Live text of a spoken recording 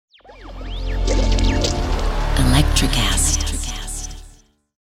Electrocast.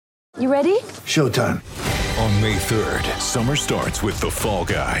 You ready? Showtime. On May 3rd, summer starts with The Fall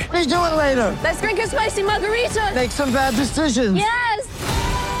Guy. Let's do it later. Let's drink a spicy margarita. Make some bad decisions. Yes.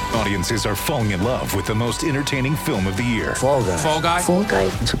 Audiences are falling in love with the most entertaining film of the year. Fall Guy. Fall Guy? Fall Guy.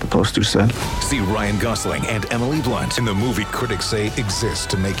 That's what the poster said. See Ryan Gosling and Emily Blunt in the movie critics say exists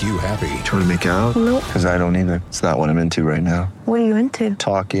to make you happy. Trying to make it out? Nope. Because I don't either. It's not what I'm into right now. What are you into?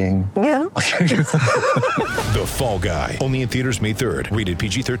 Talking. Yeah. The Fall Guy. Only in theaters May 3rd. Rated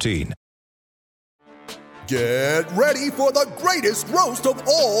PG-13. Get ready for the greatest roast of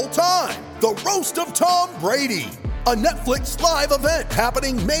all time. The Roast of Tom Brady. A Netflix live event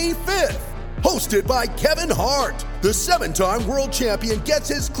happening May 5th. Hosted by Kevin Hart. The 7-time world champion gets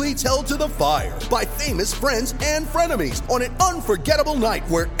his cleats held to the fire by famous friends and frenemies on an unforgettable night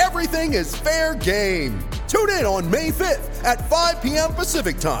where everything is fair game. Tune in on May 5th at 5 p.m.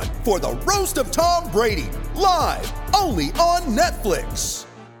 Pacific time for the Roast of Tom Brady. Live only on Netflix.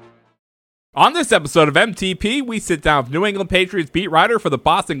 On this episode of MTP, we sit down with New England Patriots beat writer for the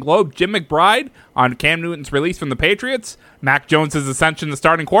Boston Globe, Jim McBride, on Cam Newton's release from the Patriots, Mac Jones' ascension to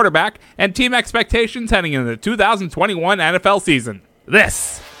starting quarterback, and team expectations heading into the 2021 NFL season.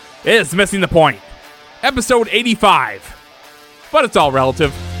 This is Missing the Point, episode 85. But it's all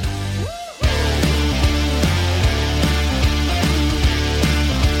relative.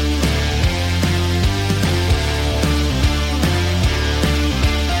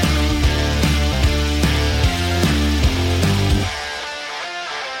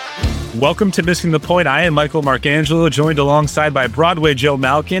 Welcome to Missing the Point. I am Michael Marcangelo, joined alongside by Broadway Joe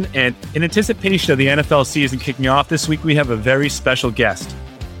Malkin. And in anticipation of the NFL season kicking off this week, we have a very special guest.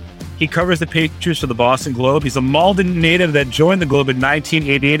 He covers the Patriots for the Boston Globe. He's a Malden native that joined the Globe in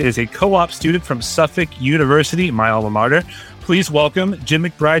 1988 as a co-op student from Suffolk University, my alma mater. Please welcome Jim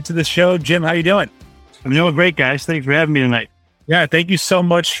McBride to the show. Jim, how you doing? I'm doing great, guys. Thanks for having me tonight. Yeah, thank you so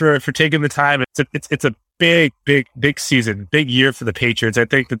much for taking the time. It's a big season, big year for the Patriots. I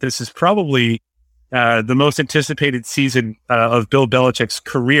think that this is probably the most anticipated season of Bill Belichick's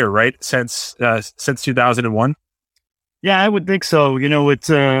career, right? Since 2001. Yeah, I would think so. You know, it's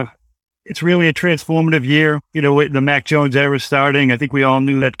really a transformative year. You know, the Mac Jones era starting. I think we all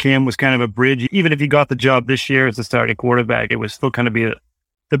knew that Cam was kind of a bridge. Even if he got the job this year as the starting quarterback, it was still kind of be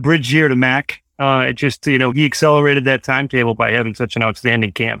the bridge year to Mac. It just, you know, he accelerated that timetable by having such an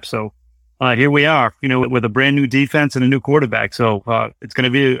outstanding camp. So here we are, you know, with a brand new defense and a new quarterback. So it's going to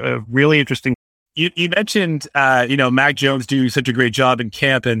be a really interesting. You mentioned, Mac Jones doing such a great job in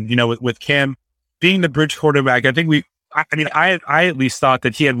camp, and, you know, with Cam being the bridge quarterback, I think I at least thought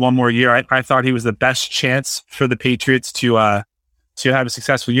that he had one more year. I thought he was the best chance for the Patriots to have a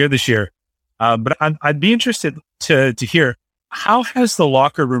successful year this year. But I'd be interested to hear, how has the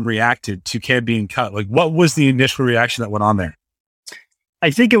locker room reacted to Cam being cut? Like, what was the initial reaction that went on there?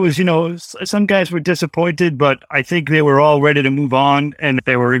 I think it was, you know, some guys were disappointed, but I think they were all ready to move on, and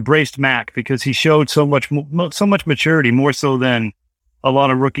they were embraced Mac because he showed so much maturity, more so than a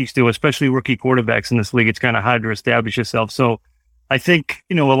lot of rookies do, especially rookie quarterbacks in this league. It's kind of hard to establish yourself. So I think,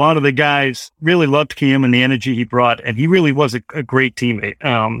 you know, a lot of the guys really loved Cam and the energy he brought, and he really was a great teammate.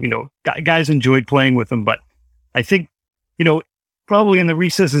 Guys enjoyed playing with him, but I think, you know, probably in the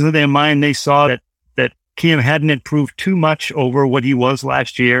recesses of their mind, they saw that Cam hadn't improved too much over what he was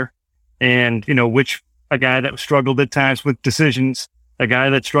last year. And, you know, which a guy that struggled at times with decisions, a guy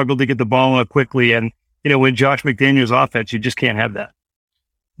that struggled to get the ball out quickly. And, you know, with Josh McDaniels' offense, you just can't have that.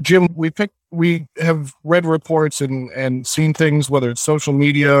 Jim, we have read reports and seen things, whether it's social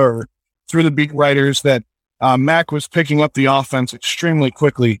media or through the beat writers, that Mac was picking up the offense extremely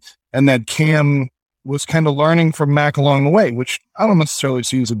quickly, and that Cam was kind of learning from Mac along the way, which I don't necessarily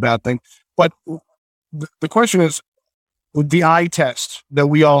see as a bad thing. But the question is, with the eye test that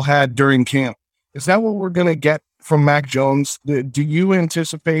we all had during camp, is that what we're going to get from Mac Jones? Do you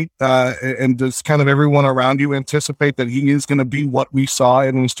anticipate, and does kind of everyone around you anticipate, that he is going to be what we saw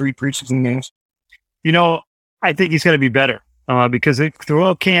in his 3 preseason games? You know, I think he's going to be better because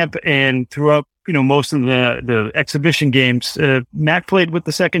throughout camp and throughout, you know, most of the exhibition games, Mac played with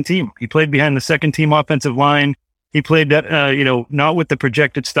the second team. He played behind the second team offensive line. He played that, not with the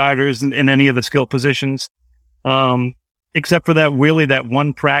projected starters in any of the skill positions, except for that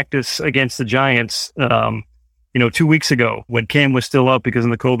one practice against the Giants, 2 weeks ago when Cam was still out because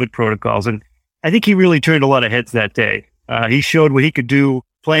of the COVID protocols. And I think he really turned a lot of heads that day. He showed what he could do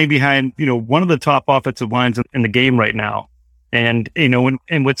playing behind, you know, one of the top offensive lines in the game right now. And, you know,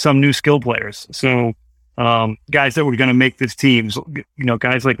 and with some new skill players. So, guys that were going to make this team, you know,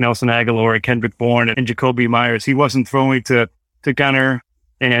 guys like Nelson Aguilar, Kendrick Bourne, and Jacoby Myers. He wasn't throwing to Gunner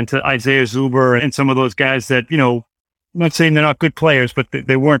and to Isaiah Zuber and some of those guys that, you know, not saying they're not good players, but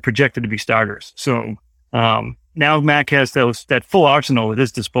they weren't projected to be starters. So now Mac has that full arsenal at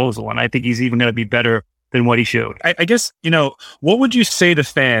his disposal, and I think he's even going to be better than what he showed. I guess, what would you say to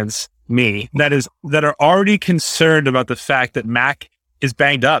fans, that are already concerned about the fact that Mac is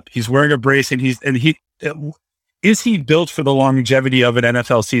banged up? He's wearing a brace, and is he built for the longevity of an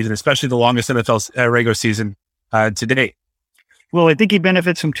NFL season, especially the longest NFL regular season to date? Well, I think he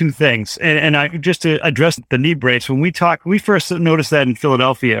benefits from two things. And I just to address the knee brace, when we first noticed that in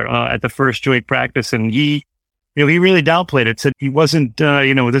Philadelphia at the first joint practice, and he really downplayed it, said he wasn't,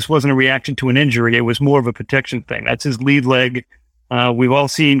 this wasn't a reaction to an injury. It was more of a protection thing. That's his lead leg. We've all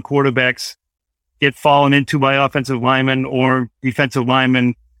seen quarterbacks get fallen into by offensive linemen or defensive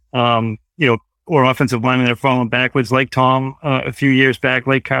linemen, or offensive linemen that are falling backwards, like Tom a few years back,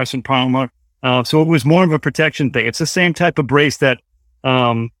 like Carson Palmer. So it was more of a protection thing. It's the same type of brace that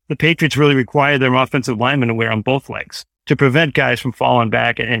the Patriots really require their offensive linemen to wear on both legs to prevent guys from falling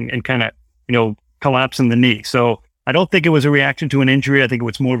back and kind of, collapsing the knee. So I don't think it was a reaction to an injury. I think it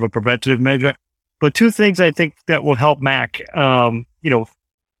was more of a preventative measure. But two things I think that will help Mac, in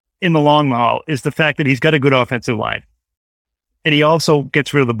the long haul is the fact that he's got a good offensive line. And he also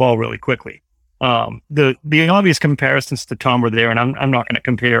gets rid of the ball really quickly. The obvious comparisons to Tom were there, and I'm not going to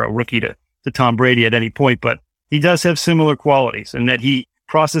compare a rookie to Tom Brady at any point, but he does have similar qualities in that he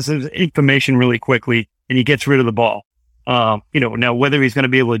processes information really quickly and he gets rid of the ball. Now whether he's going to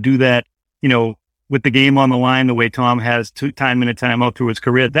be able to do that, with the game on the line, the way Tom has time in and time out through his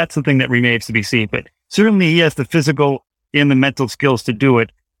career, that's the thing that remains to be seen. But certainly he has the physical and the mental skills to do it.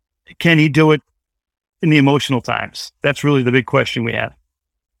 Can he do it in the emotional times? That's really the big question we have.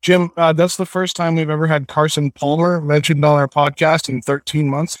 Jim, that's the first time we've ever had Carson Palmer mentioned on our podcast in 13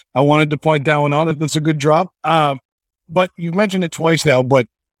 months. I wanted to point that one out. That's a good drop. But you mentioned it twice now, but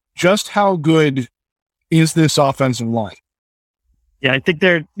just how good is this offensive line? Yeah, I think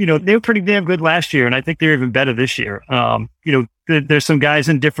they were pretty damn good last year, and I think they're even better this year. There's some guys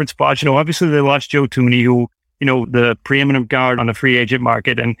in different spots. Obviously they lost Joe Thuney, who, the preeminent guard on the free agent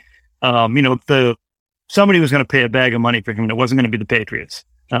market, and somebody was going to pay a bag of money for him. It wasn't going to be the Patriots.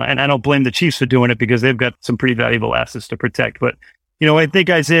 And I don't blame the Chiefs for doing it because they've got some pretty valuable assets to protect. But, I think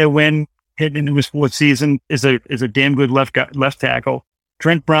Isaiah Wynn hitting into his fourth season is a damn good left tackle.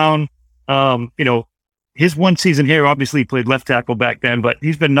 Trent Brown, his one season here, obviously he played left tackle back then, but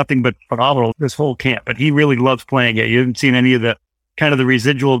he's been nothing but phenomenal this whole camp. And he really loves playing it. You haven't seen any of the kind of the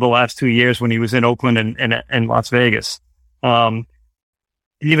residual of the last 2 years when he was in Oakland and Las Vegas.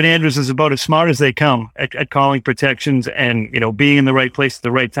 Even Andrews is about as smart as they come at calling protections and, being in the right place at the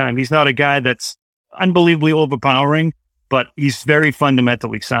right time. He's not a guy that's unbelievably overpowering, but he's very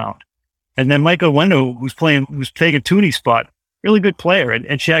fundamentally sound. And then Michael Wendell, who's taking Thuney's spot, really good player. And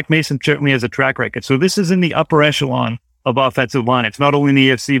Shaq Mason certainly has a track record. So this is in the upper echelon of offensive line. It's not only in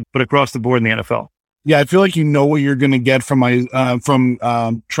the AFC, but across the board in the NFL. Yeah, I feel like you know what you're going to get from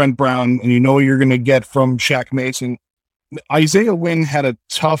Trent Brown, and you know what you're going to get from Shaq Mason. Isaiah Wynn had a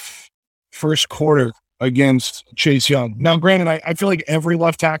tough first quarter against Chase Young. Now, granted, I feel like every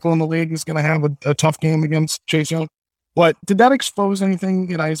left tackle in the league is going to have a tough game against Chase Young. But did that expose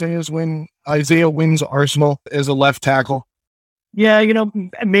anything in Isaiah Wynn's arsenal as a left tackle? Yeah,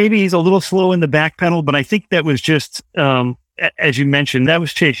 maybe he's a little slow in the back pedal, but I think that was just, as you mentioned, that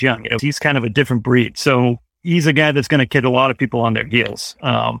was Chase Young. He's kind of a different breed. So he's a guy that's going to kid a lot of people on their heels.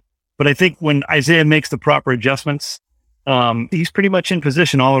 But I think when Isaiah makes the proper adjustments, he's pretty much in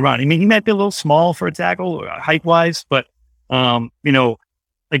position all around. I mean, he might be a little small for a tackle height-wise, but,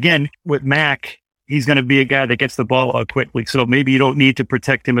 again, with Mac, he's going to be a guy that gets the ball out quickly. So maybe you don't need to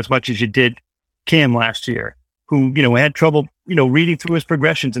protect him as much as you did Cam last year, who, had trouble, reading through his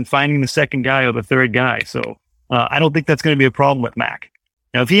progressions and finding the second guy or the third guy. So I don't think that's going to be a problem with Mac.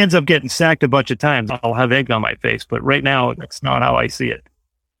 Now, if he ends up getting sacked a bunch of times, I'll have egg on my face. But right now, that's not how I see it.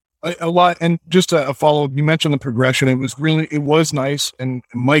 A lot. And just a follow-up, you mentioned the progression. It was nice. And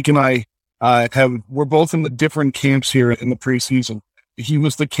Mike and I we're both in the different camps here in the preseason. He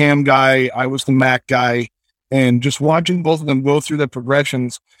was the Cam guy. I was the Mac guy. And just watching both of them go through the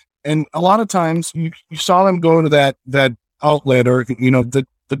progressions. And a lot of times you saw them go to that outlet or, the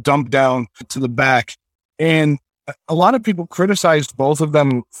dump down to the back. And a lot of people criticized both of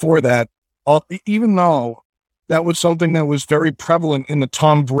them for that, even though that was something that was very prevalent in the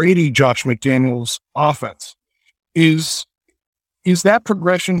Tom Brady, Josh McDaniels offense. Is that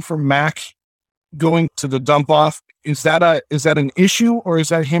progression for Mac going to the dump off? Is that an issue, or is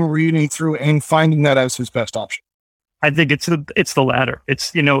that him reading through and finding that as his best option? I think it's the latter.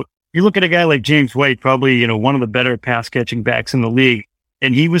 It's, you look at a guy like James White, probably, one of the better pass catching backs in the league.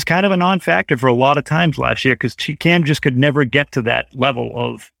 And he was kind of a non-factor for a lot of times last year because Cam just could never get to that level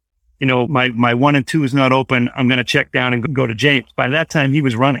of, my 1 and 2 is not open. I'm going to check down and go to James. By that time, he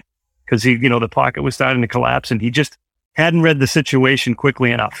was running because the pocket was starting to collapse and he just hadn't read the situation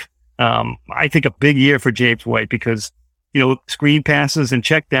quickly enough. I think a big year for James White because, screen passes and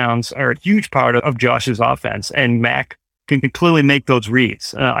checkdowns are a huge part of Josh's offense, and Mac can clearly make those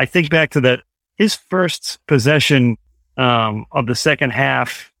reads. I think back to his first possession of the second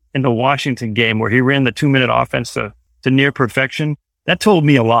half in the Washington game where he ran the 2-minute offense to near perfection. That told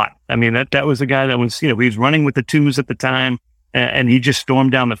me a lot. I mean, that was a guy that was, he was running with the twos at the time and he just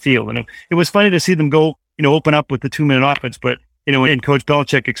stormed down the field. And it was funny to see them go, open up with the 2-minute offense, but and Coach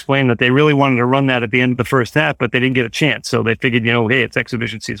Belichick explained that they really wanted to run that at the end of the first half, but they didn't get a chance. So they figured, hey, it's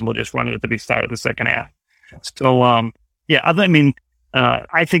exhibition season. We'll just run it at the start of the second half. So,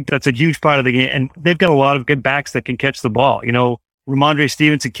 I think that's a huge part of the game. And they've got a lot of good backs that can catch the ball. Ramondre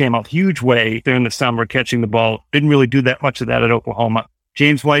Stevenson came out huge way during the summer catching the ball. Didn't really do that much of that at Oklahoma.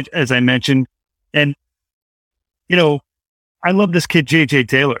 James White, as I mentioned. And, I love this kid, J.J.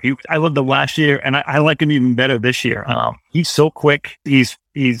 Taylor. I loved him last year, and I like him even better this year. He's so quick. He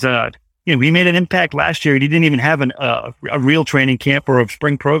made an impact last year, and he didn't even have a real training camp or a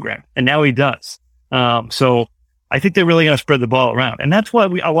spring program, and now he does. So I think they're really going to spread the ball around, and that's why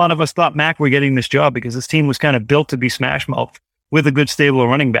a lot of us thought Mac were getting this job because this team was kind of built to be smash mouth with a good stable of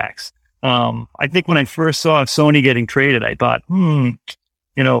running backs. I think when I first saw Sony getting traded, I thought,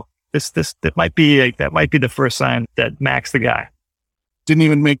 that might be the first sign that Mac's the guy. Didn't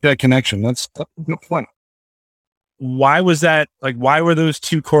even make that connection. That's a good point. Why was that? Why were those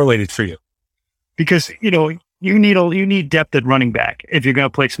two correlated for you? Because, you need depth at running back if you're going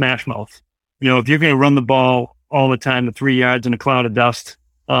to play smash mouth. If you're going to run the ball all the time to 3 yards in a cloud of dust,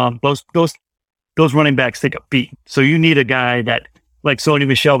 those running backs take a beat. So you need a guy that, like Sony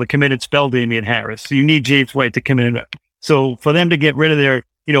Michel, that committed spell Damian Harris. So you need James White to come in. So for them to get rid of their,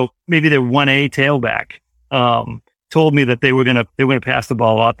 maybe their 1A tailback, told me that they were going to pass the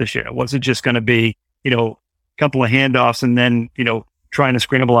ball out this year. It wasn't just going to be, a couple of handoffs and then, trying to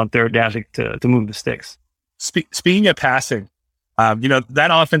scramble on third down to move the sticks. Speaking of passing, that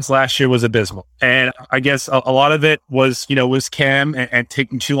offense last year was abysmal. And I guess a lot of it was Cam and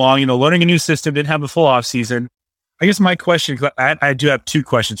taking too long, learning a new system, didn't have a full off season. I guess my question, I do have two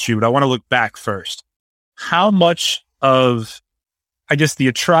questions for you, but I want to look back first. How much of, I guess, the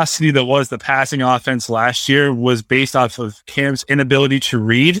atrocity that was the passing offense last year was based off of Cam's inability to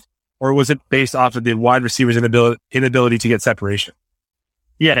read, or was it based off of the wide receivers' inability to get separation?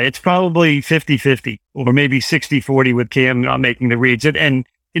 Yeah, it's probably 50-50 or maybe 60-40 with Cam not making the reads. And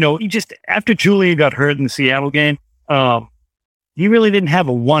he just, after Julian got hurt in the Seattle game, he really didn't have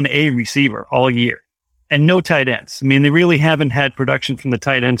a 1A receiver all year and no tight ends. I mean, they really haven't had production from the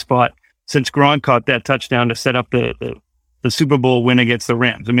tight end spot since Gronk caught that touchdown to set up the Super Bowl win against the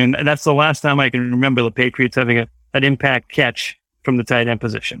Rams. I mean, that's the last time I can remember the Patriots having an impact catch from the tight end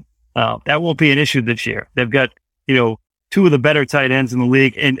position. That won't be an issue this year. They've got, two of the better tight ends in the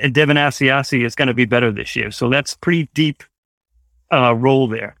league, and Devin Asiasi is going to be better this year. So that's pretty deep role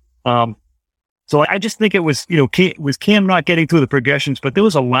there. So I just think it was, was Cam not getting through the progressions, but there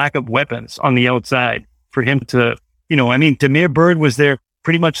was a lack of weapons on the outside for him to, Damiere Byrd was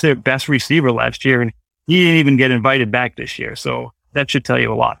pretty much their best receiver last year, and he didn't even get invited back this year. So that should tell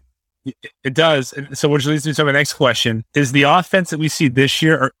you a lot. It does. So which leads me to my next question. Is the offense that we see this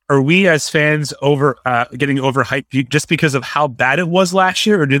year, are we as fans getting overhyped just because of how bad it was last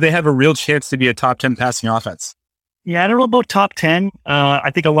year, or do they have a real chance to be a top 10 passing offense? Yeah, I don't know about top 10.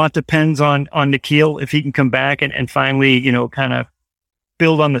 I think a lot depends on N'Keal, if he can come back and finally, kind of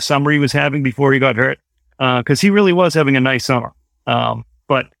build on the summer he was having before he got hurt. Because he really was having a nice summer.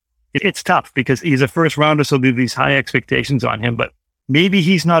 But it's tough because he's a first rounder, so there's these high expectations on him. But maybe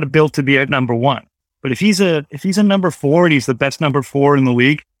he's not built to be a number one. But if he's a number 4 and he's the best number 4 in the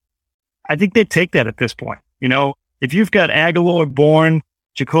league, I think they'd take that at this point. If you've got Aguilar, Bourne,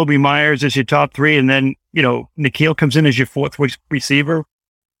 Jacoby Myers as your top 3, and then, N'Keal comes in as your 4th receiver,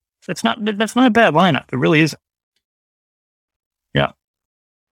 that's not a bad lineup. It really isn't. Yeah.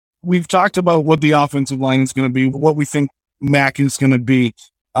 We've talked about what the offensive line is going to be, what we think Mac is going to be.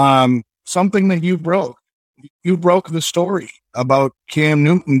 Something that you broke. You broke the story about Cam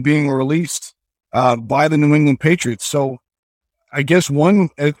Newton being released by the New England Patriots. So I guess one,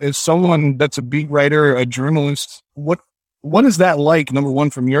 as someone that's a beat writer, a journalist, what is that like, number one,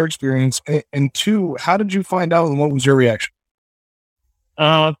 from your experience? And 2, how did you find out and what was your reaction?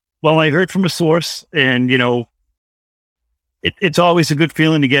 Well, I heard from a source and, it's always a good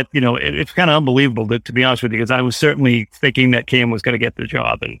feeling to get, it's kind of unbelievable to be honest with you, because I was certainly thinking that Cam was going to get the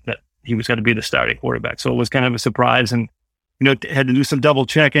job and that he was going to be the starting quarterback. So it was kind of a surprise, and, had to do some double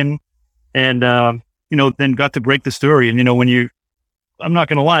checking and, then got to break the story. And, I'm not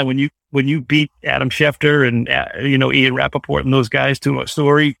going to lie, when you beat Adam Schefter and, Ian Rappaport and those guys to a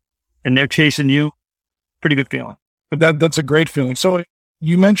story and they're chasing you, pretty good feeling. But that's a great feeling. So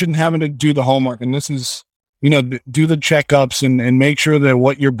you mentioned having to do the homework, and this is, do the checkups and make sure that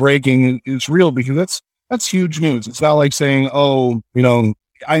what you're breaking is real, because that's huge news. It's not like saying,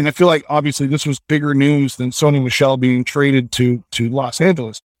 I feel like obviously this was bigger news than Sony Michel being traded to Los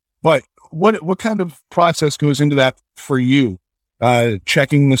Angeles. But what kind of process goes into that for you,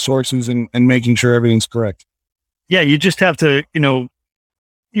 checking the sources and making sure everything's correct? Yeah, you just have to,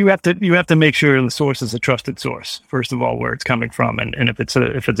 you have to make sure the source is a trusted source, first of all, where it's coming from, and if it's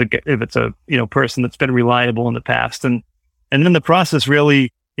a person that's been reliable in the past, and then the process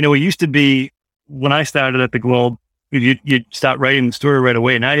really, it used to be when I started at the Globe, you start writing the story right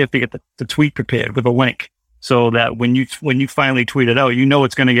away. Now you have to get the tweet prepared with a link, so that when you finally tweet it out,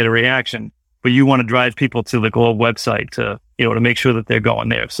 it's going to get a reaction, but you want to drive people to the Globe website to make sure that they're going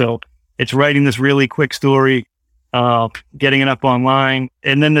there. So it's writing this really quick story, getting it up online.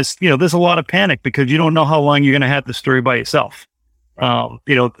 And then there's a lot of panic because you don't know how long you're going to have the story by yourself.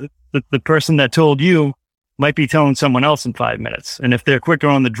 The person that told you might be telling someone else in 5 minutes. And if they're quicker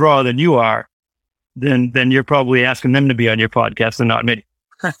on the draw than you are, then you're probably asking them to be on your podcast and not me.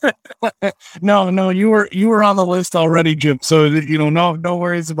 No, you were on the list already, Jim. So, no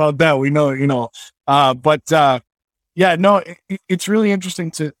worries about that. We know, yeah, no, it's really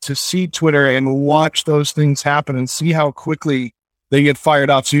interesting to see Twitter and watch those things happen and see how quickly they get fired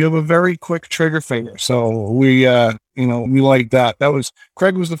up. So you have a very quick trigger finger. So we like that.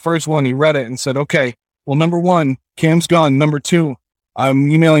 Craig was the first one. He read it and said, okay, well, number one, Cam's gone. Number two, I'm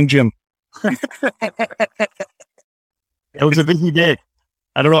emailing Jim. It was a busy day.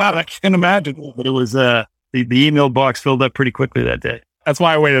 I don't know. I can imagine. But it was, the email box filled up pretty quickly that day. That's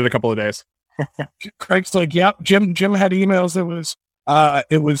why I waited a couple of days. Craig's like, yep. Jim had emails. It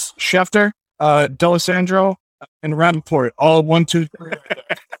was Schefter, D'Alessandro, and Rappaport. All 1, 2, 3.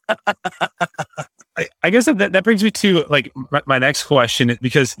 I guess that brings me to like my next question,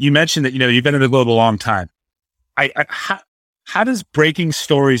 because you mentioned that you've been in the Globe a long time. How does breaking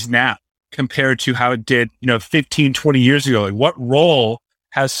stories now compare to how it did 15, 20 years ago? Like, what role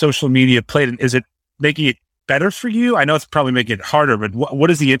has social media played, and is it making it better for you? I know it's probably making it harder, but what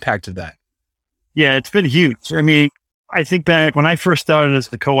is the impact of that? Yeah, it's been huge. I mean, I think back when I first started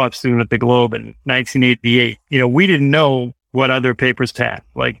as a co-op student at the Globe in 1988, we didn't know what other papers had.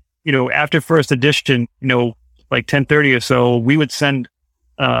 Like, after first edition, like 10:30 or so, we would send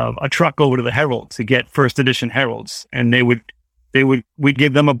a truck over to the Herald to get first edition Heralds, and we'd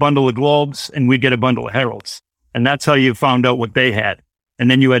give them a bundle of Globes and we'd get a bundle of Heralds. And that's how you found out what they had. And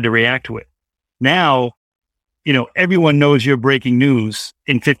then you had to react to it. Now, everyone knows you're breaking news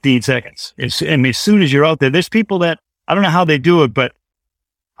in 15 seconds. As soon as you're out there, there's people that, I don't know how they do it, but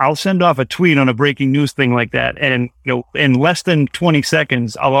I'll send off a tweet on a breaking news thing like that. And, in less than 20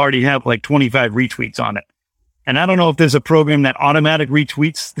 seconds, I'll already have like 25 retweets on it. And I don't know if there's a program that automatic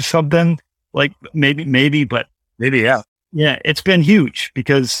retweets something, like maybe, but maybe, yeah. Yeah, it's been huge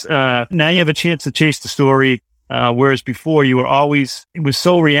because now you have a chance to chase the story. Whereas before it was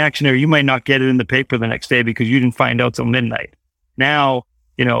so reactionary, you might not get it in the paper the next day because you didn't find out till midnight. Now,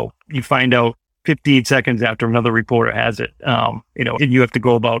 you find out 15 seconds after another reporter has it, and you have to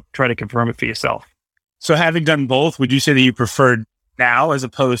go about try to confirm it for yourself. So having done both, would you say that you preferred now as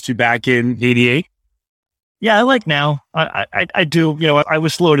opposed to back in 88? Yeah, I like now. I do. I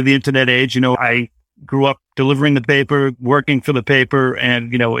was slow to the internet age. I grew up delivering the paper, working for the paper,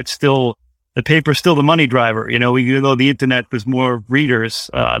 and, the paper's still the money driver. Even though the internet, there's more readers,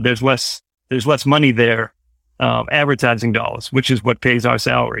 there's less money there, advertising dollars, which is what pays our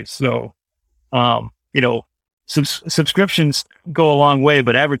salaries. So, subscriptions go a long way,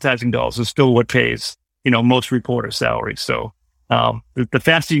 but advertising dollars is still what pays, most reporters' salaries. So, the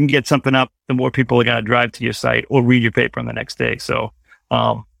faster you can get something up, the more people are going to drive to your site or read your paper on the next day. So,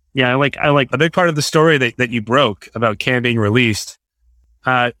 yeah, I like a big part of the story that you broke about Cam being released.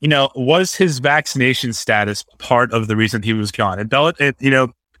 Was his vaccination status part of the reason he was gone? And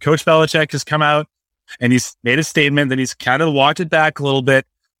Coach Belichick has come out and he's made a statement that he's kind of walked it back a little bit.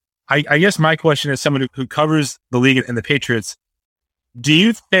 I guess my question is, someone who covers the league and the Patriots, do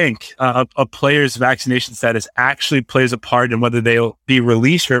you think a player's vaccination status actually plays a part in whether they'll be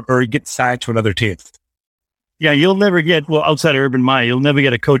released or get signed to another team? Yeah, you'll never get, outside of Urban Meyer, you'll never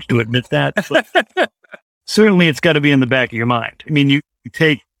get a coach to admit that. certainly it's got to be in the back of your mind. I mean, you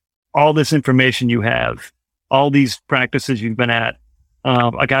take all this information you have, all these practices you've been at,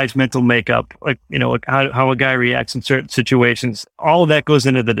 a guy's mental makeup, like, how a guy reacts in certain situations, all of that goes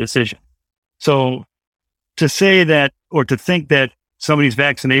into the decision. So to say that, or to think that somebody's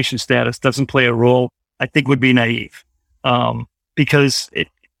vaccination status doesn't play a role, I think would be naive. Because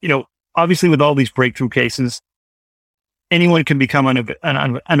obviously with all these breakthrough cases, anyone can become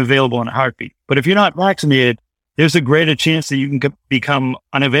unavailable in a heartbeat. But if you're not vaccinated, there's a greater chance that you can become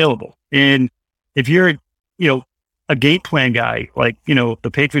unavailable. And if you're, a game plan guy, like,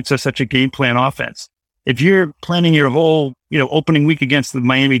 the Patriots are such a game plan offense. If you're planning your whole, opening week against the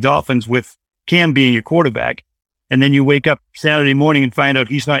Miami Dolphins with Cam being your quarterback, and then you wake up Saturday morning and find out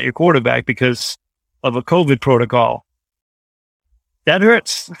he's not your quarterback because of a COVID protocol, that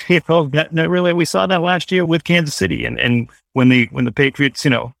hurts. That really, we saw that last year with Kansas City, and when the Patriots,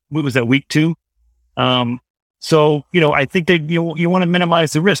 what was that, week 2? So I think that you want to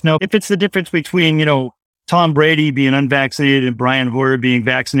minimize the risk. Now, if it's the difference between Tom Brady being unvaccinated and Brian Hoyer being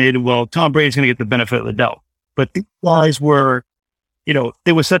vaccinated, well, Tom Brady's going to get the benefit of the doubt. But these guys were,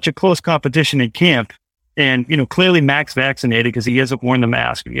 there was such a close competition in camp, and clearly Mac's vaccinated because he hasn't worn the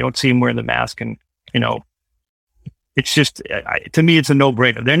mask. You don't see him wearing the mask, and it's just, to me, it's a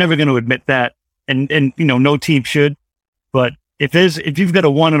no-brainer. They're never going to admit that, and no team should. But if you've got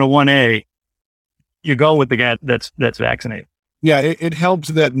a 1 and a 1A, you go with the guy that's vaccinated. Yeah, it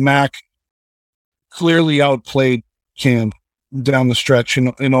helped that Mac clearly outplayed Cam down the stretch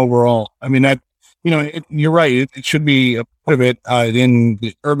in overall. I mean, that, you're right. It should be a part of it. In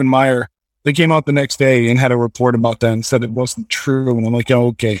Urban Meyer, they came out the next day and had a report about that and said it wasn't true. And I'm like, oh,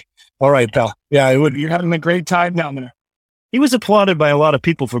 okay. All right, pal. Yeah, you're having a great time down there. He was applauded by a lot of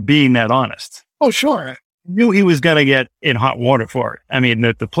people for being that honest. Oh, sure. Knew he was going to get in hot water for it. I mean,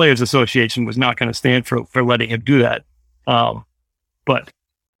 the Players Association was not going to stand for letting him do that. But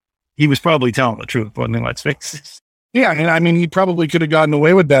he was probably telling the truth. Let's face it. Yeah, and I mean, he probably could have gotten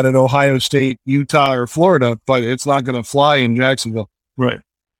away with that at Ohio State, Utah, or Florida, but it's not going to fly in Jacksonville. Right.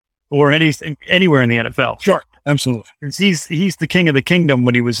 Or anywhere in the NFL. Sure, absolutely. He's the king of the kingdom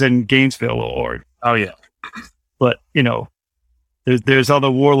when he was in Gainesville, or oh yeah. But there's other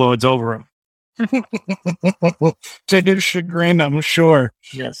warlords over him. To his chagrin, I'm sure.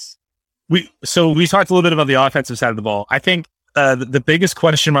 Yes. We talked a little bit about the offensive side of the ball. I think the biggest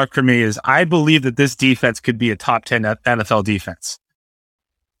question mark for me is I believe that this defense could be a top 10 NFL defense.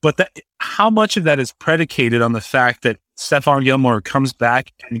 But how much of that is predicated on the fact that Stephon Gilmore comes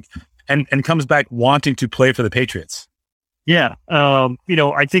back and comes back wanting to play for the Patriots? Yeah.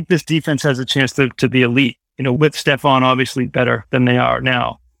 I think this defense has a chance to be elite, with Stephon obviously better than they are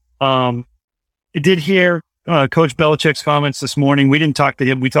now. I did hear Coach Belichick's comments this morning. We didn't talk to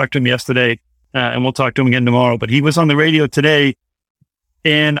him. We talked to him yesterday, and we'll talk to him again tomorrow. But he was on the radio today,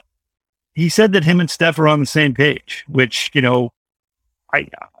 and he said that him and Steph are on the same page, which, I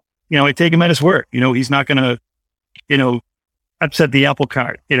take him at his word. He's not going to, upset the apple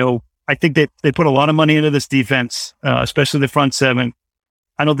cart. I think that they put a lot of money into this defense, especially the front seven.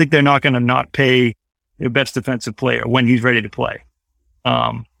 I don't think they're not going to not pay their best defensive player when he's ready to play.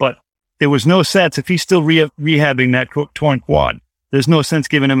 But there was no sense, if he's still rehabbing that torn quad, there's no sense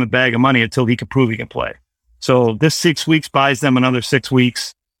giving him a bag of money until he can prove he can play. So this 6 weeks buys them another 6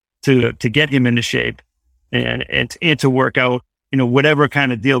 weeks to get him into shape and to work out, whatever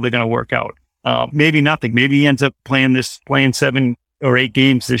kind of deal they're going to work out. Maybe nothing. Maybe he ends up playing 7 or 8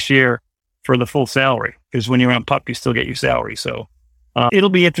 games this year for the full salary, because when you're on PUP, you still get your salary. So it'll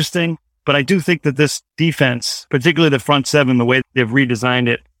be interesting. But I do think that this defense, particularly the front seven, the way they've redesigned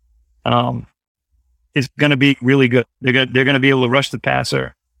it, is going to be really good. They're going to be able to rush the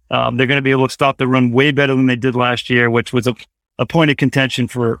passer. They're going to be able to stop the run way better than they did last year, which was a point of contention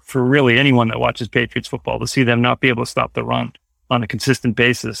for really anyone that watches Patriots football, to see them not be able to stop the run on a consistent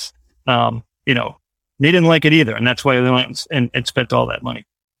basis. They didn't like it either, and that's why they went and spent all that money.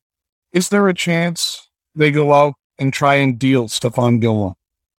 Is there a chance they go out and try and deal Stephon Gilmore?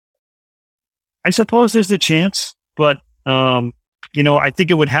 I suppose there's a chance, but I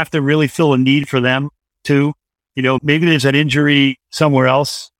think it would have to really fill a need for them too. Maybe there's an injury somewhere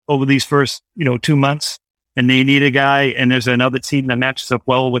else over these first 2 months, and they need a guy, and there's another team that matches up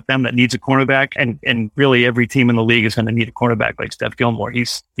well with them that needs a cornerback, and really every team in the league is going to need a cornerback like Steph Gilmore.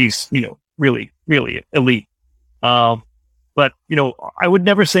 He's really, really elite. But I would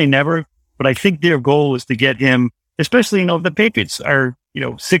never say never, but I think their goal is to get him, especially, the Patriots are,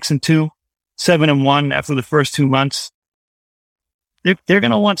 6-2, 7-1 after the first 2 months. They're going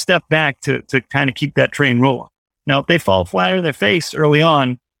to want Steph back to kind of keep that train rolling. Now, if they fall flat on their face early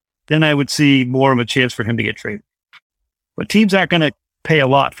on, then I would see more of a chance for him to get traded. But teams aren't going to pay a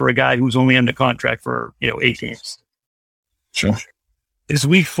lot for a guy who's only under contract for 8 games. Sure. Is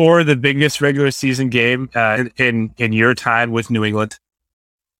week 4 the biggest regular season game in your time with New England?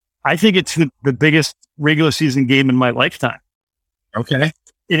 I think it's the biggest regular season game in my lifetime. Okay.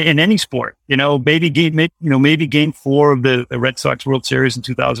 In any sport, maybe game 4 of the Red Sox World Series in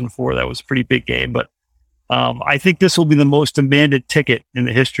 2004. That was a pretty big game, but I think this will be the most demanded ticket in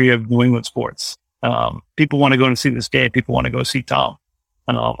the history of New England sports. People want to go and see this game. People want to go see Tom.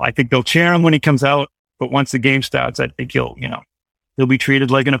 I think they'll cheer him when he comes out, but once the game starts, I think he'll be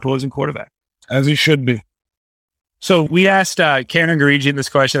treated like an opposing quarterback. As he should be. So we asked Karen Garigi this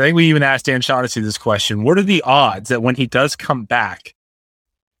question. I think we even asked Dan Shaughnessy this question. What are the odds that when he does come back,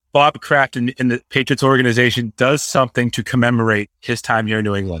 Bob Kraft in the Patriots organization does something to commemorate his time here in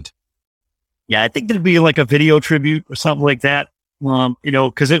New England? Yeah, I think there'd be like a video tribute or something like that.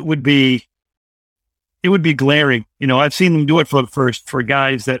 Because it would be glaring. I've seen them do it for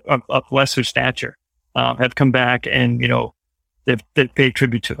guys that of lesser stature have come back and they've paid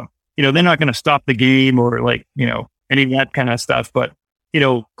tribute to them. They're not going to stop the game or any of that kind of stuff. But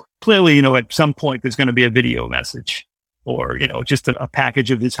clearly, at some point there's going to be a video message. Or, just a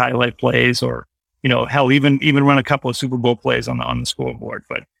package of his highlight plays or, hell, even run a couple of Super Bowl plays on the scoreboard.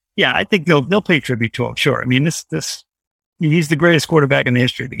 But yeah, I think they'll pay tribute to him. Sure. I mean, he's the greatest quarterback in the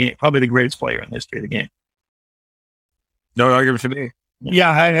history of the game, probably the greatest player in the history of the game. No argument for me. Yeah,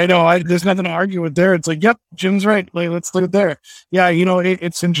 I know. There's nothing to argue with there. It's like, yep, Jim's right. Like, let's leave it there. Yeah,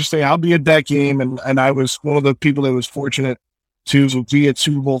 it's interesting. I'll be at that game, and I was one of the people that was fortunate to be at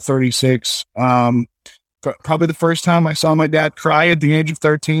Super Bowl 36. Probably the first time I saw my dad cry at the age of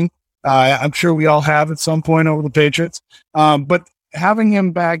 13. I'm sure we all have at some point over the Patriots. But having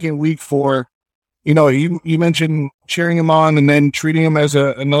him back in week 4, you mentioned cheering him on and then treating him as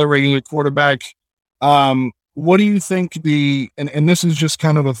another regular quarterback. What do you think and this is just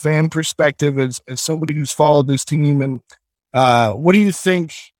kind of a fan perspective as somebody who's followed this team, and what do you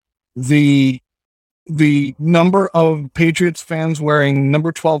think the number of Patriots fans wearing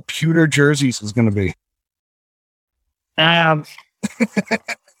number 12 pewter jerseys is going to be?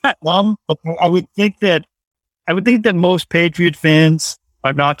 Well, I would think that most Patriot fans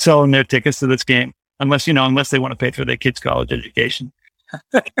are not selling their tickets to this game unless they want to pay for their kids' college education.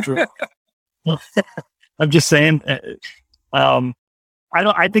 True. I'm just saying. I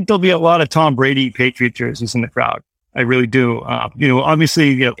think there'll be a lot of Tom Brady Patriot jerseys in the crowd. I really do.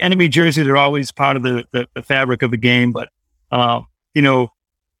 Obviously, enemy jerseys are always part of the fabric of the game, but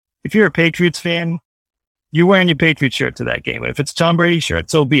if you're a Patriots fan, you're wearing your Patriots shirt to that game. If it's a Tom Brady shirt,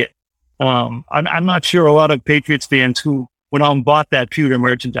 so be it. I'm not sure a lot of Patriots fans who went out and bought that pewter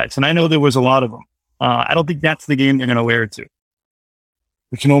merchandise, and I know there was a lot of them. I don't think that's the game they're going to wear it to.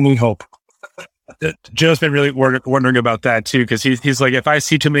 We can only hope. Joe's been really wondering about that too, because he's like, if I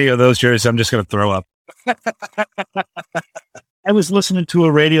see too many of those jerseys, I'm just going to throw up. I was listening to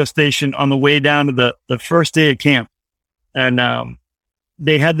a radio station on the way down to the first day of camp, and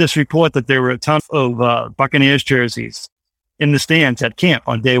they had this report that there were a ton of Buccaneers jerseys in the stands at camp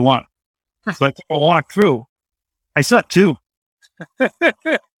on day 1. So I walked through. I saw 2.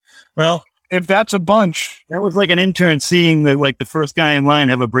 Well, if that's a bunch, that was like an intern seeing the first guy in line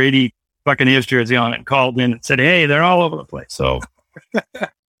have a Brady Buccaneers jersey on it, and called in and said, "Hey, they're all over the place." So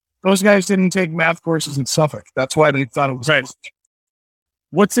those guys didn't take math courses in Suffolk. That's why they thought it was right.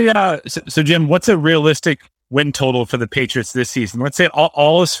 What's so Jim? What's a realistic win total for the Patriots this season? Let's say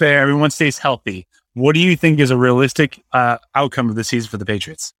all is fair, everyone stays healthy. What do you think is a realistic outcome of the season for the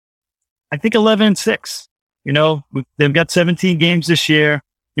Patriots? I think 11-6. They've got 17 games this year.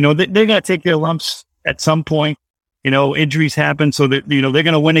 They got to take their lumps at some point. Injuries happen, so that they're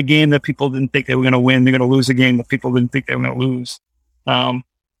going to win a game that people didn't think they were going to win. They're going to lose a game that people didn't think they were going to lose.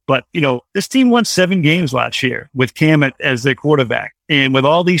 But this team won 7 games last year with Cam as their quarterback, and with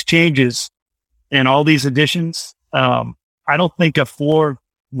all these changes and all these additions, I don't think a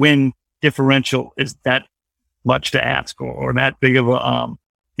 4-win differential is that much to ask or that big of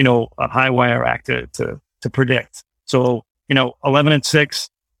a high wire act to predict. So 11-6.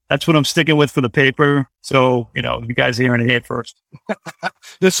 That's what I'm sticking with for the paper. So, you guys are hearing it here first.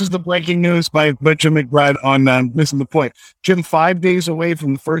 This is the breaking news by Jim McBride on Missing the Point. Jim, 5 days away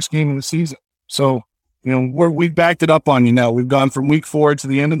from the first game of the season. So, we've backed it up on you now. We've gone from week 4 to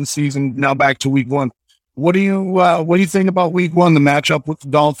the end of the season, now back to week 1. What do you think about week 1, the matchup with the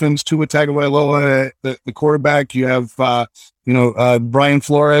Dolphins, Tua Tagovailoa, the quarterback? You have, Brian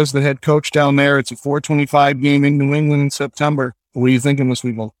Flores, the head coach down there. It's a 4:25 game in New England in September. What are you thinking this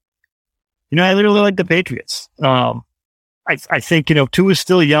week, Will? I literally like the Patriots. I I think, Tua is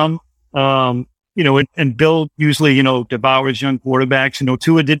still young. And Bill usually, devours young quarterbacks.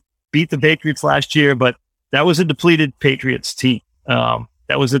 Tua did beat the Patriots last year, but that was a depleted Patriots team. That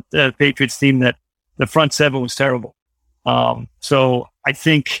was a Patriots team that the front seven was terrible. So I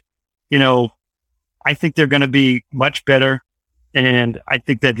think, they're going to be much better. And I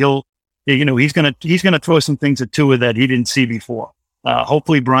think that he's going to throw some things at Tua that he didn't see before.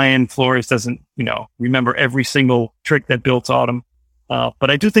 Hopefully Brian Flores doesn't, remember every single trick that Bill taught him.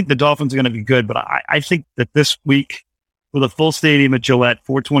 But I do think the Dolphins are going to be good. But I think that this week with a full stadium at Gillette,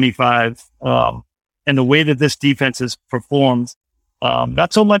 425, and the way that this defense has performed,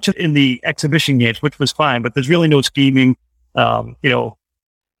 not so much in the exhibition games, which was fine, but there's really no scheming. What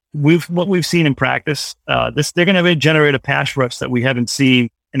we've seen in practice, they're going to generate a pass rush that we haven't seen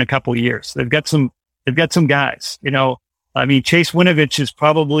in a couple of years. They've got some guys, Chase Winovich is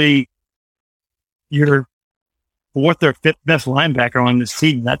probably your fourth or fifth best linebacker on this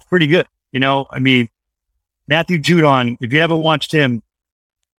team. That's pretty good. Matthew Judon, if you haven't watched him,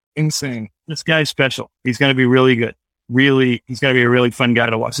 insane. This guy's special. He's going to be really good. Really, he's going to be a really fun guy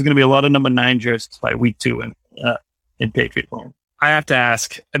to watch. There's going to be a lot of number 9 jerseys by week 2 in Patriot land. I have to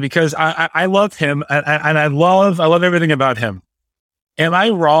ask because I love him and I love everything about him. Am I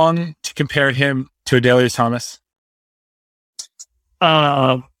wrong to compare him to Adalius Thomas?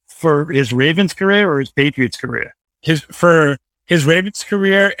 For his Ravens career or his Patriots career? For his Ravens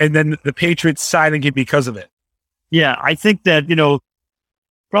career, and then the Patriots signing him because of it. Yeah, I think that,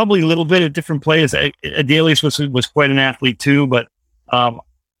 probably a little bit of different players. Adalius was quite an athlete too, but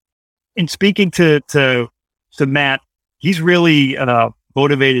in speaking to Matt, he's really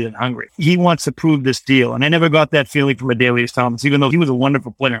motivated and hungry. He wants to prove this deal, and I never got that feeling from Adalius Thomas, even though he was a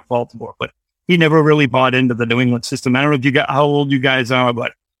wonderful player in Baltimore, but he never really bought into the New England system. I don't know how old you guys are,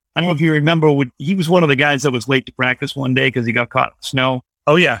 but I don't know if you remember, he was one of the guys that was late to practice one day because he got caught in the snow.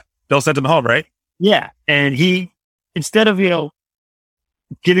 Oh, yeah. Bill sent him home, right? Yeah. And he, instead of,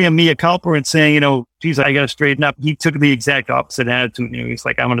 giving him mea culpa and saying, geez, I got to straighten up, he took the exact opposite attitude. He's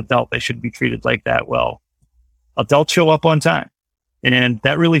like, I'm an adult. I shouldn't be treated like that. Well, adults show up on time. And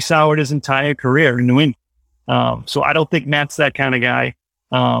that really soured his entire career in New England. So I don't think Matt's that kind of guy.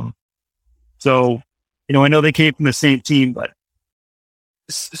 So, I know they came from the same team, but.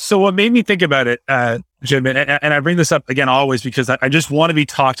 So what made me think about it, Jim, and I bring this up again always because I just want to be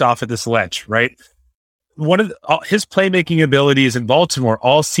talked off at this ledge, right? One of his playmaking abilities in Baltimore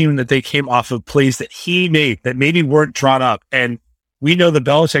all seemed that they came off of plays that he made that maybe weren't drawn up. And we know the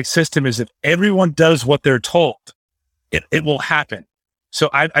Belichick system is if everyone does what they're told, it will happen. So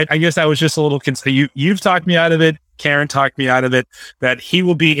I guess I was just a little concerned. You've talked me out of it. Karen talked me out of it, that he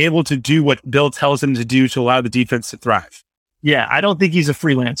will be able to do what Bill tells him to do to allow the defense to thrive. Yeah, I don't think he's a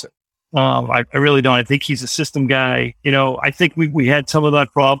freelancer. I really don't. I think he's a system guy. I think we had some of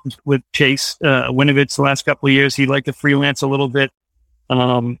that problems with Chase Winovich the last couple of years. He liked to freelance a little bit,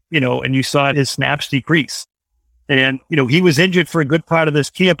 and you saw his snaps decrease. And, he was injured for a good part of this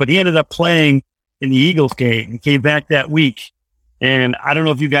camp, but he ended up playing in the Eagles game and came back that week. And I don't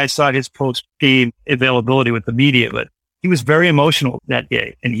know if you guys saw his post-game availability with the media, but he was very emotional that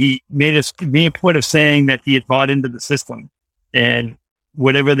day. And he made a point of saying that he had bought into the system. And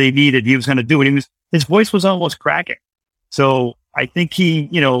whatever they needed, he was going to do it. His voice was almost cracking. So I think he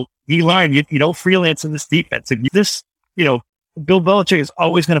learned, you don't freelance in this defense. Bill Belichick is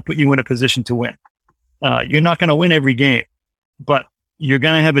always going to put you in a position to win. You're not going to win every game, but you're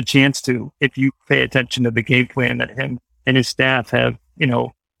going to have a chance to, if you pay attention to the game plan that him and his staff have,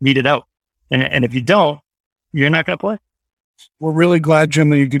 meted out. And if you don't, you're not going to play. We're really glad,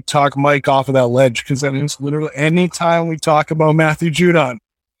 Jim, that you could talk Mike off of that ledge, because that is literally anytime we talk about Matthew Judon,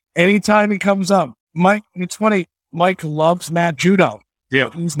 anytime he comes up, Mike, it's funny, Mike loves Matt Judon.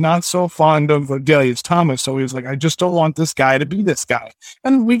 Yeah. He's not so fond of Adalius Thomas, so he's like, I just don't want this guy to be this guy.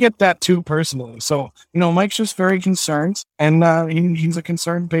 And we get that too personally. So, Mike's just very concerned, and he's a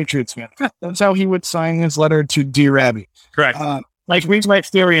concerned Patriots fan. That's how he would sign his letter to D. Rabby. Correct. Read my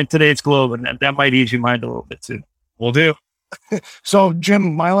theory in today's Globe, and that might ease your mind a little bit too. Will do. So,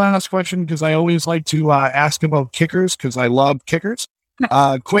 Jim, my last question, because I always like to ask about kickers, because I love kickers.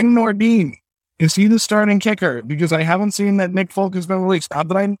 Quinn Nordin, is he the starting kicker? Because I haven't seen that Nick Folk has been released. Not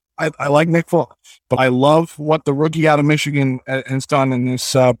that I like Nick Folk, but I love what the rookie out of Michigan has done in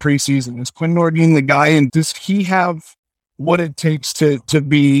this preseason. Is Quinn Nordin the guy, and does he have what it takes to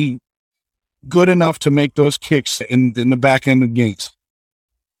be good enough to make those kicks in the back end of games?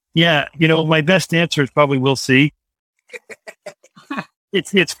 Yeah, my best answer is probably we'll see.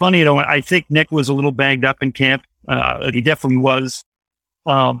 It's funny, I think Nick was a little banged up in camp. He definitely was.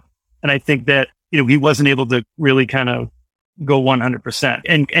 And I think that, he wasn't able to really kind of go 100%.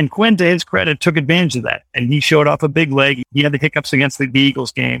 And Quinn, to his credit, took advantage of that. And he showed off a big leg. He had the hiccups against the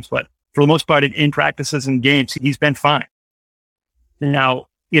Eagles games, but for the most part, in practices and games, he's been fine. Now,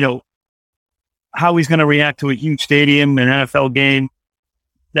 how he's going to react to a huge stadium, an NFL game,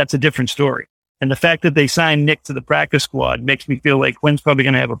 that's a different story. And the fact that they signed Nick to the practice squad makes me feel like Quinn's probably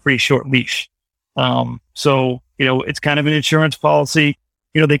going to have a pretty short leash. So, it's kind of an insurance policy.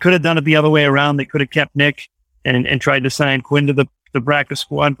 They could have done it the other way around. They could have kept Nick and tried to sign Quinn to the practice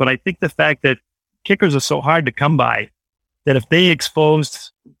squad. But I think the fact that kickers are so hard to come by, that if they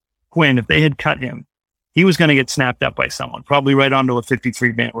exposed Quinn, if they had cut him, he was going to get snapped up by someone, probably right onto a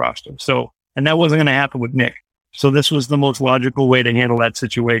 53-man roster. So, and that wasn't going to happen with Nick. So this was the most logical way to handle that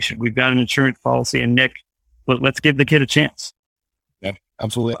situation. We've got an insurance policy and Nick, but let's give the kid a chance. Yeah,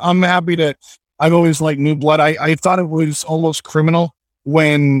 absolutely. I'm happy to, I've always liked new blood. I thought it was almost criminal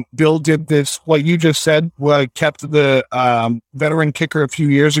when Bill did this, what you just said, kept the veteran kicker a few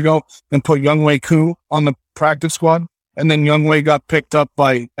years ago and put Younghoe Koo on the practice squad. And then Younghoe got picked up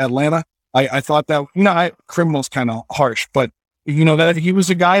by Atlanta. I thought that, criminal's kind of harsh, but that he was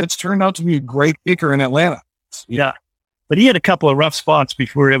a guy that's turned out to be a great kicker in Atlanta. Yeah. But he had a couple of rough spots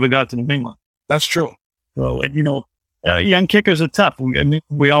before he ever got to New England. That's true. So, young kickers are tough.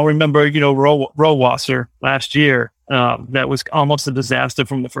 We all remember, Rohrwasser last year. That was almost a disaster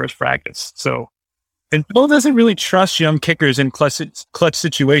from the first practice. So, and Bill doesn't really trust young kickers in clutch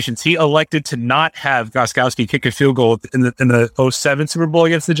situations. He elected to not have Gostkowski kick a field goal in the 07 Super Bowl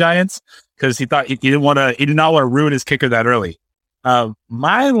against the Giants because he thought he did not want to ruin his kicker that early.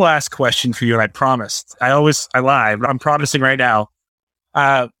 My last question for you, and I promised, I lie, but I'm promising right now.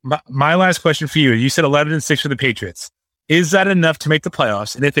 My last question for you said 11-6 for the Patriots. Is that enough to make the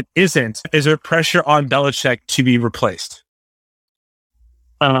playoffs? And if it isn't, is there pressure on Belichick to be replaced?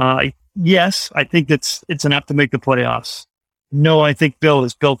 Yes, I think it's enough to make the playoffs. No, I think Bill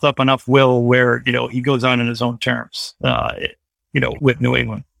has built up enough will where, he goes on in his own terms, with New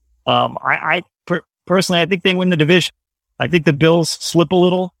England. Personally, I think they win the division. I think the Bills slip a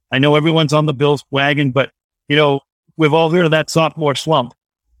little. I know everyone's on the Bills wagon, but, we've all heard of that sophomore slump.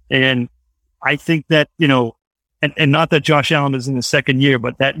 And I think that, and not that Josh Allen is in the second year,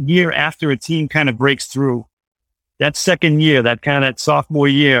 but that year after a team kind of breaks through, that second year, that sophomore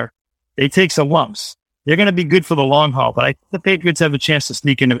year, they take some lumps. They're going to be good for the long haul, but I think the Patriots have a chance to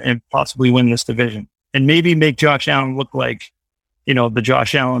sneak in and possibly win this division and maybe make Josh Allen look like, the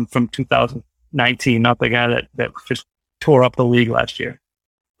Josh Allen from 2019, not the guy that just tore up the league last year.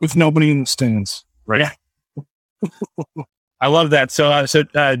 With nobody in the stands. Right. Yeah. I love that. So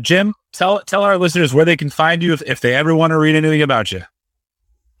Jim, tell our listeners where they can find you if they ever want to read anything about you.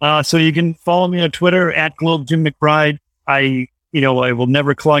 So you can follow me on Twitter at Globe Jim McBride. I will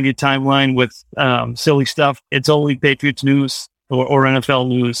never clog your timeline with silly stuff. It's only Patriots news or NFL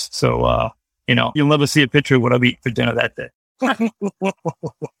news. So you'll never see a picture of what I'll eat for dinner that day.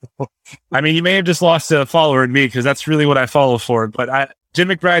 I mean, you may have just lost a follower in me because that's really what I follow for. But Jim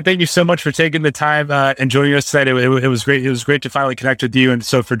McBride, thank you so much for taking the time and joining us today. It was great. It was great to finally connect with you. And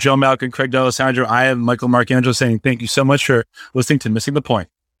so for Joe Malkin, Craig D'Alessandro, I am Michael Marcangelo saying thank you so much for listening to Missing the Point.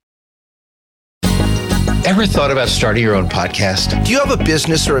 Ever thought about starting your own podcast? Do you have a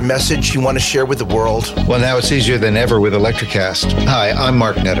business or a message you want to share with the world? Well, now it's easier than ever with Electrocast. Hi, I'm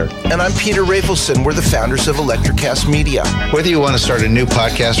Mark Netter. And I'm Peter Rafelson. We're the founders of Electrocast Media. Whether you want to start a new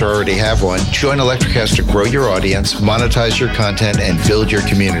podcast or already have one, join Electrocast to grow your audience, monetize your content, and build your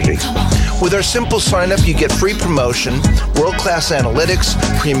community. With our simple sign-up, you get free promotion, world-class analytics,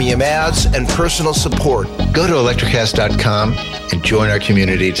 premium ads, and personal support. Go to electrocast.com and join our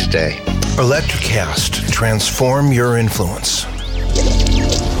community today. Electrocast. Transform your influence.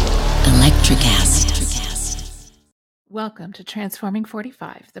 Electrocast. Welcome to Transforming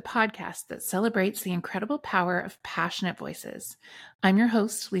 45, the podcast that celebrates the incredible power of passionate voices. I'm your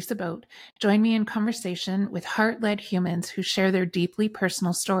host, Lisa Boat. Join me in conversation with heart-led humans who share their deeply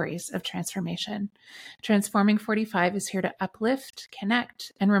personal stories of transformation. Transforming 45 is here to uplift,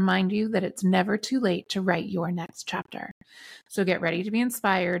 connect, and remind you that it's never too late to write your next chapter. So get ready to be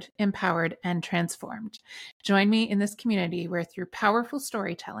inspired, empowered, and transformed. Join me in this community where through powerful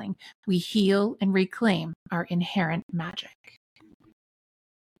storytelling, we heal and reclaim our inherent magic.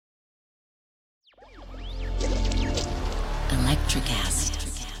 Electrocast.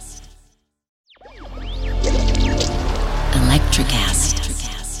 Electrocast.